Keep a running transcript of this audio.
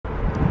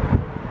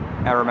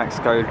Aero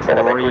Mexico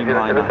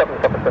Dreamliner.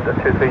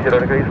 230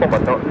 degrees,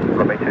 1 knot,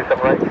 runway 27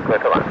 right, clear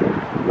to land.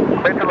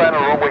 Clear to land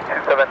on runway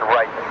 27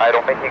 right,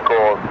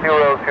 Aeromexico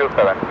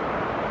 007.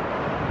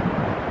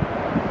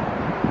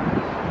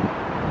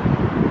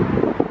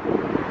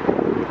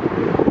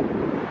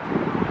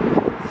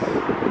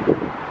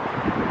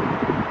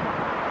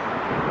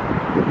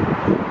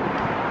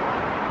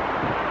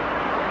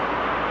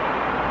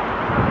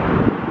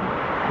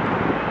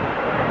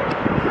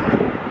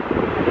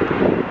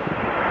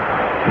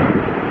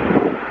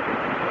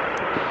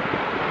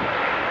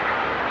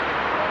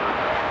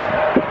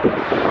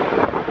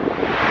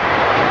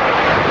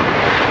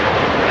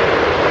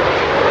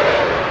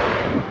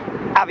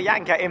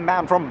 Avianca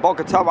inbound from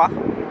Bogota.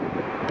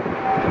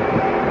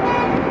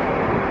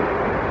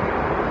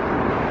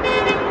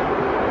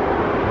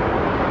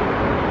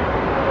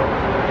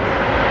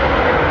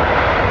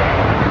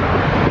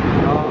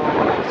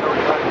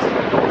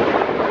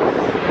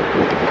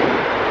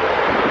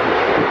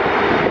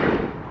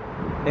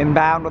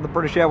 Inbound with the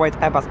British Airways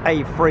Airbus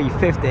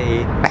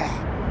A350.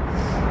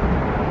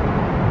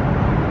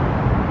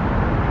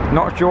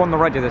 Not sure on the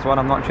reg of this one,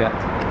 I'm not checked.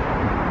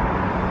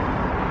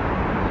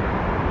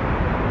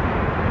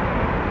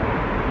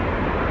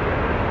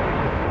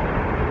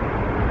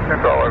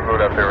 Control,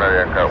 route after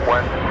Avianca 12,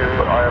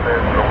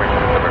 ILS, runway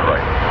 27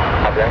 right.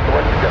 Avianca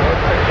 12,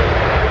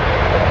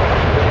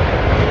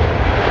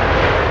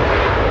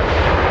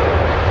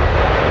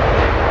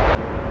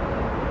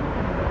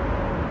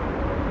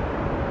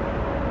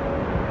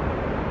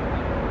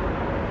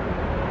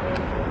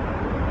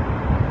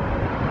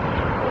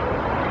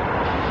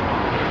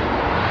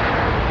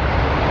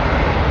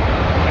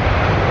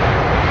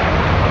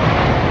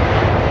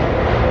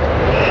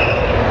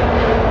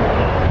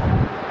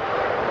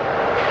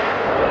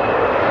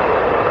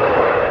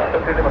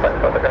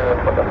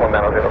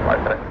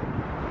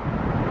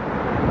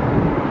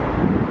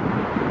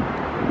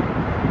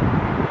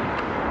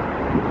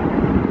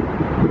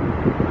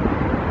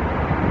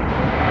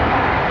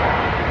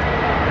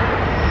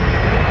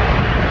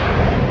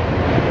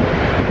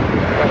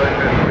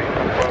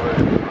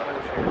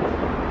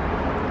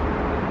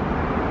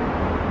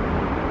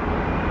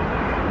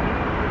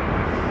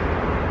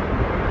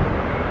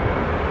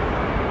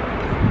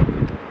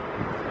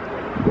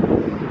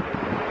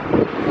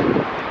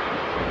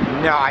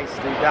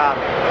 Nicely done.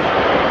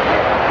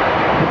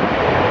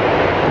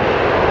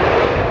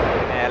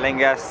 Aer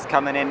Lingus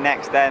coming in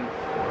next then.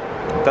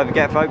 Don't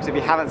forget folks, if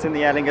you haven't seen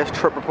the Aer Lingus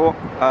trip report,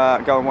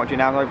 go and watch it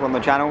now over on the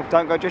channel.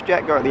 Don't go just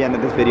yet, go at the end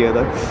of this video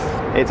though.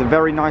 It's a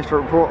very nice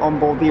trip report on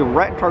board the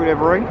retro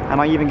livery, and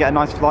I even get a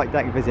nice flight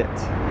deck visit.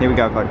 Here we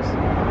go folks.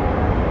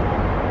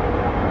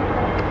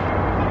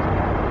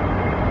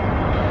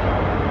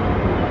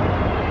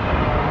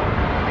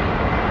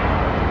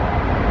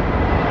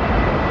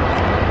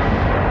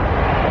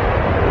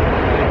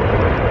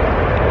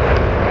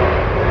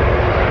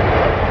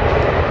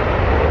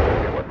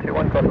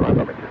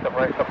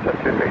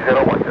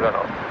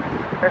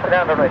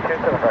 Down to right,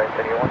 27 right,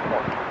 city, once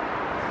more.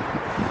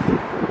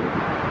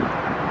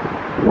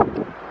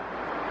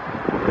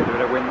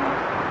 Did it win now?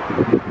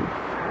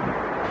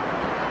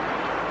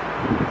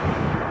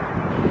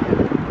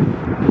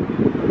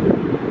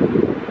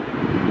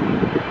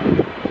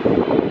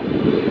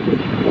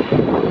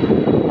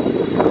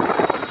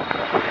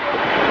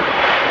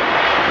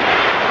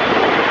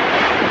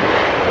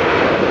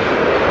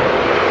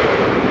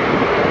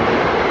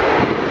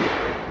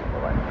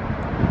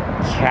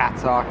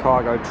 Qatar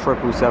Cargo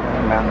 777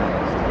 inbound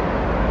next.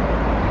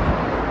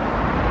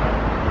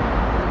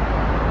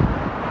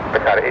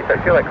 Qatar Heathrow,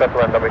 feel like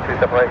customer number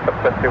 27 right,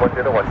 subsequent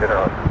 310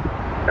 on.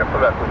 And for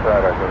that,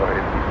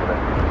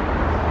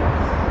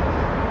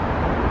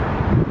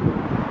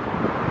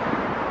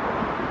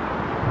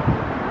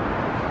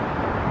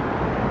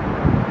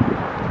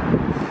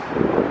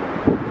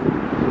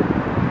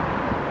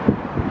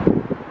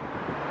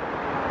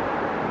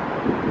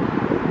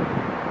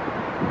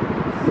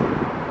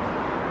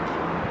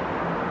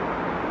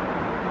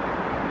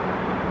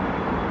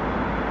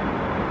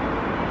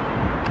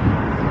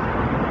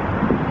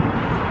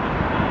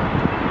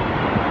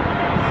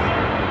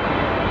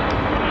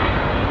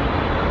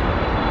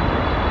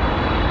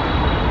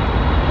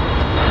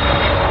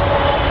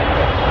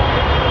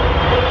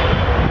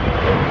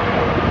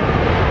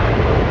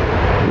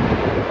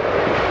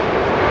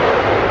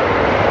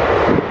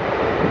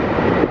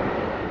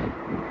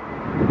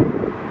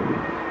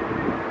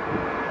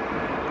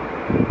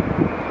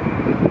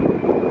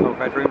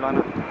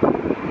 Dreamliner.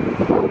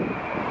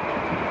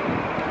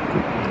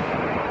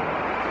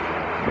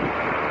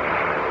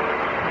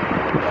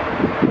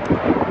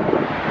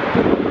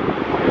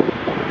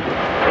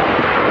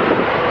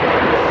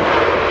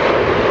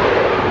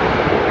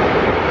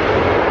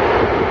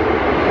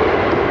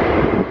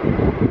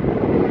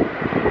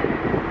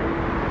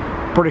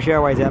 British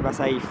Airways Airbus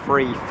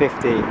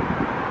A350.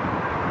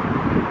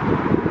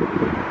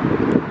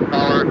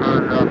 Tower,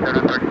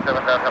 good,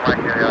 37 down to Mike,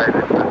 right.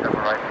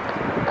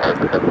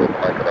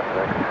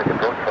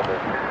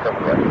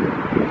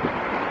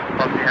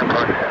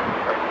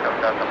 Michael,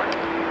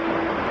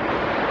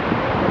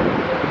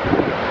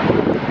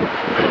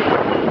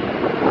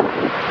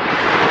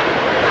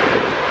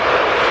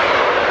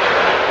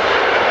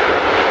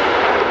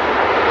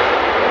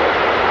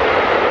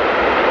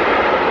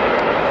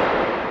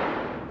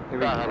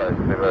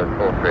 Here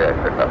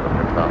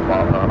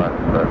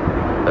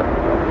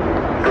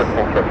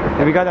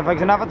we go then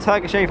folks, another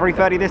Turkish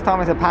A330, this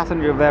time it's a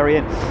passenger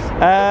variant.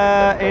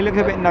 It looks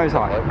a bit nose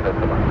high.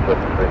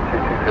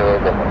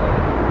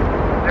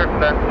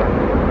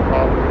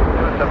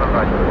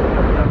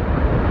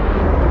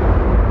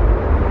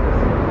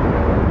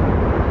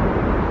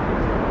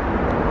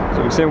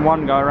 So we've seen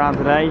one go around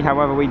today,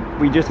 however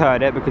we just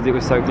heard it because it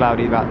was so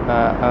cloudy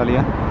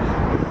earlier.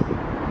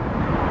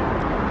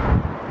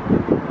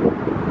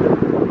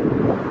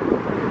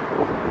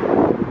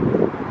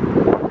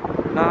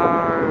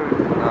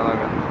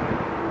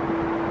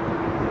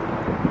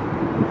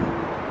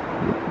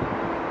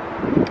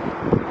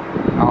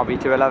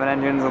 RB211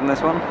 engines on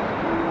this one.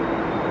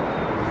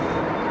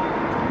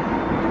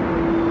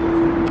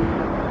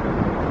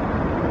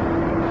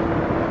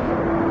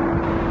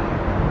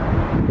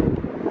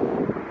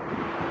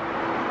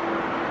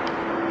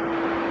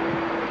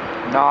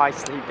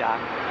 Nicely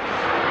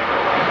done.